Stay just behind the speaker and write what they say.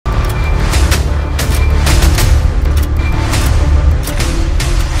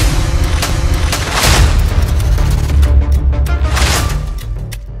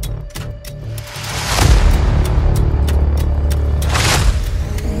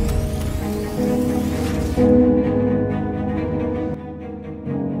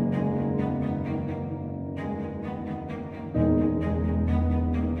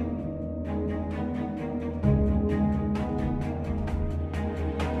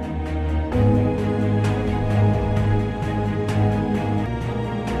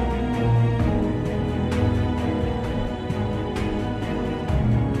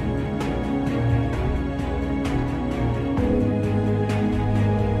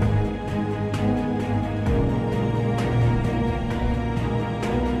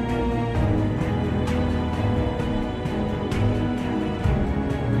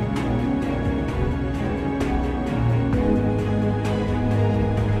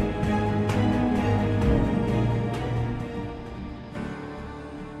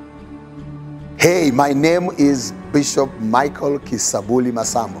Hey, my name is Bishop Michael Kisabuli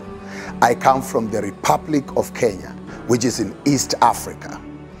Masambo. I come from the Republic of Kenya, which is in East Africa.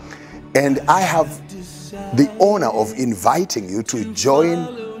 And I have the honor of inviting you to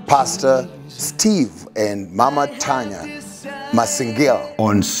join Pastor Steve and Mama Tanya Masingil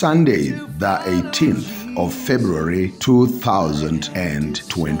on Sunday, the 18th of February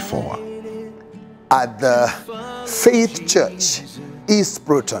 2024 at the Faith Church, East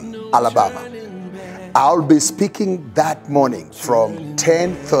Brewton, Alabama. I'll be speaking that morning from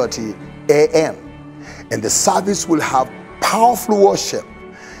 10:30 a.m. and the service will have powerful worship.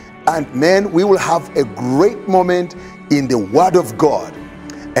 And man, we will have a great moment in the Word of God.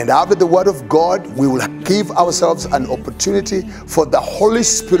 And after the Word of God, we will give ourselves an opportunity for the Holy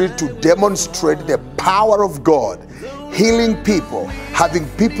Spirit to demonstrate the power of God, healing people, having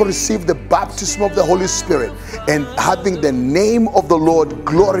people receive the baptism of the Holy Spirit, and having the name of the Lord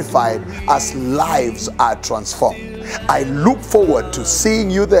glorified as lives are transformed. I look forward to seeing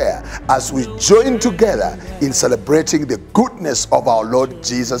you there as we join together in celebrating the goodness of our Lord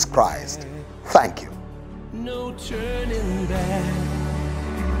Jesus Christ. Thank you. No turning back,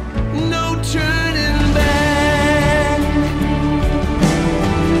 no turning